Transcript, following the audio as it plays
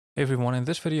Hey everyone, in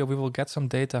this video we will get some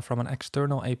data from an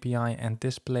external API and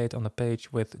display it on the page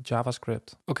with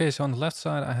JavaScript. Okay, so on the left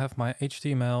side I have my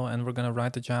HTML and we're going to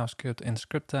write the JavaScript in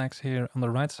script tags here. On the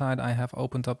right side I have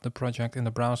opened up the project in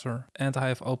the browser and I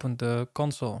have opened the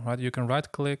console, right? You can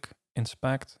right click,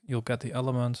 inspect, you'll get the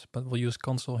elements, but we'll use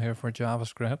console here for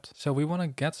JavaScript. So we want to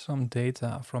get some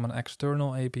data from an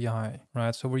external API,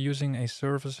 right? So we're using a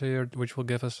service here, which will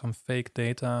give us some fake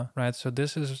data, right? So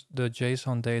this is the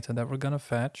JSON data that we're going to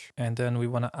fetch, and then we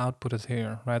want to output it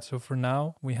here, right? So for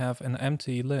now, we have an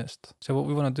empty list. So what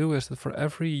we want to do is that for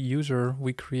every user,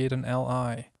 we create an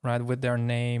LI, right? With their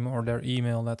name or their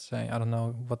email, let's say. I don't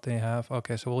know what they have.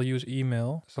 Okay, so we'll use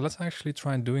email. So let's actually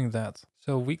try doing that.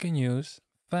 So we can use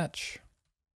fetch.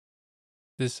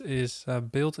 This is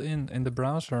built in the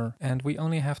browser and we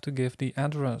only have to give the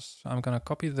address. So I'm going to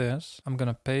copy this. I'm going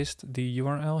to paste the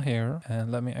URL here and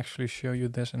let me actually show you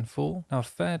this in full. Now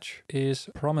fetch is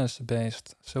promise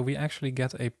based. So we actually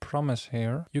get a promise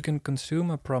here. You can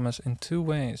consume a promise in two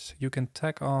ways. You can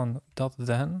tag on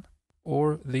 .then,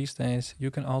 or these days you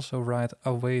can also write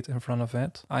await in front of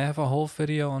it. I have a whole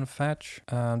video on fetch.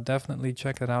 Definitely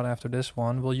check it out after this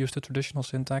one. We'll use the traditional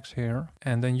syntax here.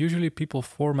 And then usually people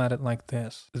format it like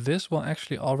this. This will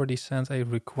actually already send a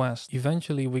request.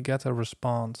 Eventually we get a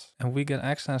response and we get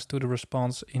access to the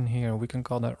response in here. We can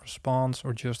call that response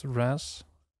or just res.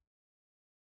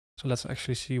 So let's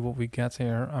actually see what we get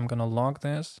here. I'm going to log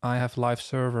this. I have live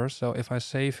server. So if I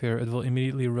save here, it will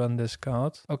immediately run this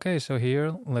code. Okay, so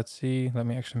here, let's see. Let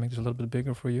me actually make this a little bit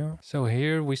bigger for you. So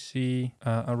here we see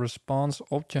a response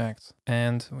object.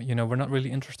 And, you know, we're not really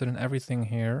interested in everything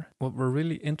here. What we're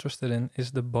really interested in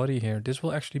is the body here. This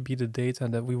will actually be the data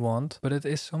that we want, but it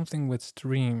is something with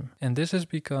stream. And this is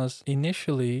because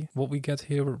initially what we get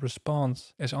here with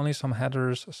response is only some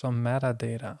headers, some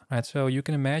metadata, right? So you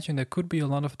can imagine there could be a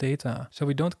lot of data. So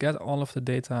we don't get all of the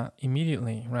data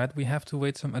immediately, right? We have to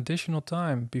wait some additional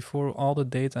time before all the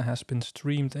data has been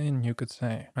streamed in, you could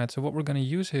say, right? So what we're going to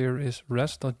use here is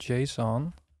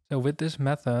res.json. So with this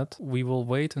method, we will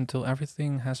wait until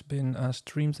everything has been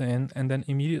streamed in and then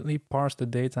immediately parse the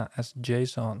data as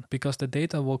JSON, because the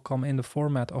data will come in the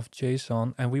format of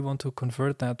JSON and we want to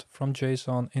convert that from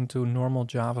JSON into normal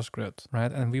JavaScript,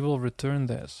 right? And we will return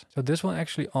this. So this will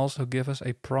actually also give us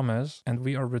a promise and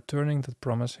we are returning that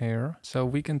promise here. So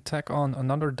we can tag on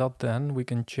another .then, we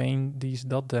can chain these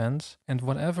 .thens, and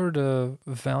whatever the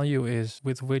value is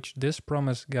with which this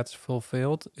promise gets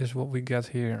fulfilled is what we get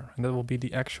here. And that will be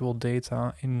the actual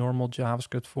data in normal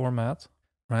JavaScript format,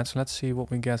 right? So let's see what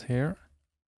we get here.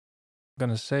 I'm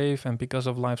gonna save, and because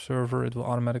of live server, it will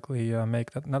automatically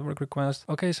make that network request.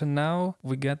 Okay, so now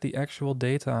we get the actual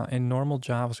data in normal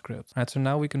JavaScript, right? So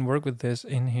now we can work with this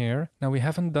in here. Now we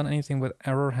haven't done anything with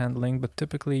error handling, but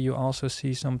typically you also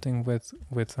see something with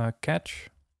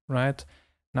catch, right?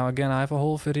 Now again, I have a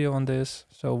whole video on this,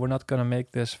 so we're not gonna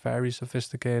make this very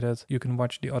sophisticated. You can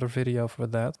watch the other video for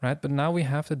that, right? But now we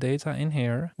have the data in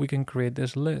here. We can create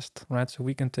this list, right? So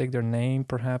we can take their name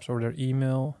perhaps or their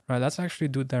email, right? Let's actually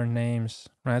do their names,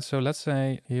 right? So let's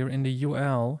say here in the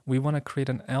UL, we wanna create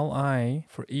an LI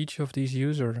for each of these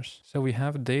users. So we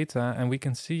have data and we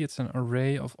can see it's an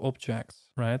array of objects,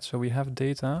 right? So we have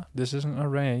data, this is an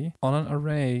array. On an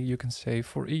array, you can say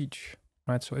for each.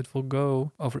 Right, so it will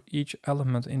go over each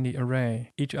element in the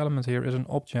array. Each element here is an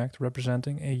object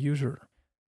representing a user,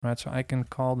 right? So I can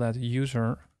call that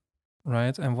user,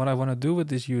 right? And what I want to do with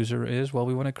this user is, well,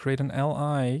 we want to create an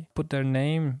LI, put their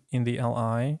name in the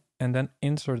LI, and then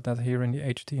insert that here in the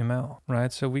HTML,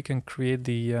 right? So we can create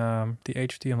the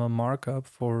HTML markup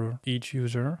for each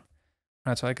user.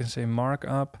 Right, so I can say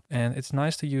markup, and it's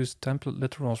nice to use template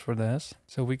literals for this.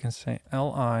 So we can say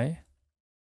LI.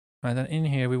 Right, and in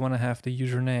here we want to have the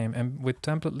username, and with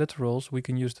template literals we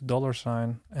can use the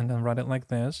 $sign and then write it like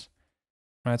this.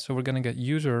 Right, so we're going to get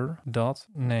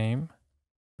user.name.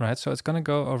 Right, so it's going to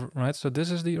go over, right, so this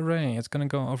is the array. It's going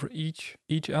to go over each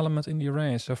element in the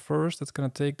array. So first it's going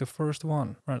to take the first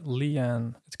one, right,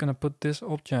 Lian. It's going to put this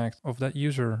object of that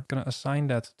user, going to assign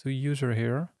that to user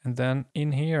here. And then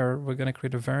in here, we're going to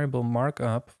create a variable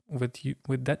markup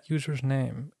with that user's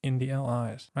name in the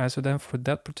LIs, right? So then for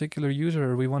that particular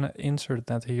user, we want to insert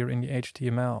that here in the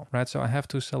HTML, right? So I have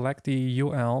to select the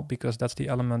UL because that's the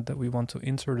element that we want to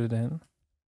insert it in.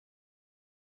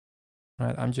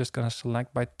 Right, I'm just going to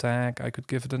select by tag. I could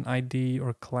give it an ID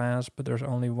or class, but there's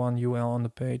only one UL on the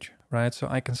page, right? So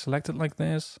I can select it like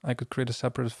this. I could create a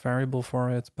separate variable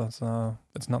for it, but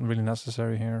it's not really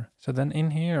necessary here. So then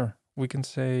in here, we can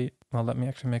say, well, let me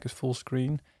actually make it full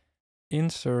screen.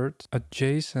 insert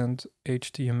adjacent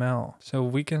HTML. So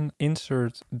we can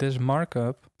insert this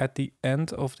markup at the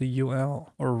end of the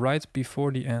UL or right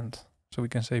before the end. So we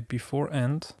can say before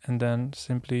end and then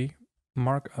simply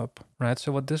markup, right?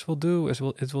 So what this will do is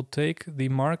it will take the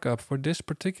markup for this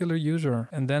particular user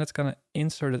and then it's gonna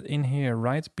insert it in here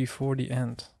right before the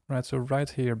end, right? So right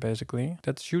here, basically,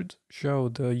 that should show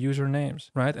the usernames,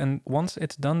 right? And once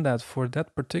it's done that for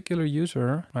that particular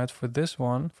user, right? For this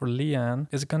one, for Leanne,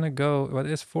 it's gonna go, what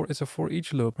is for, it's a for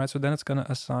each loop, right? So then it's gonna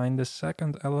assign the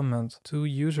second element to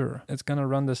user. It's gonna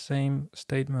run the same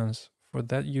statements for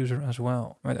that user as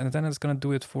well, right? And then it's gonna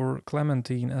do it for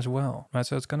Clementine as well, right?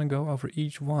 So it's gonna go over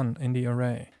each one in the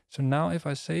array. So now if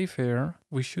I save here,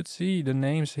 we should see the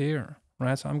names here,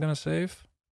 right? So I'm gonna save,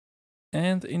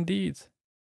 and indeed,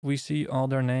 we see all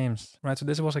their names, right? So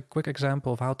this was a quick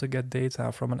example of how to get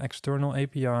data from an external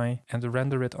API and to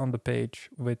render it on the page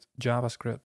with JavaScript.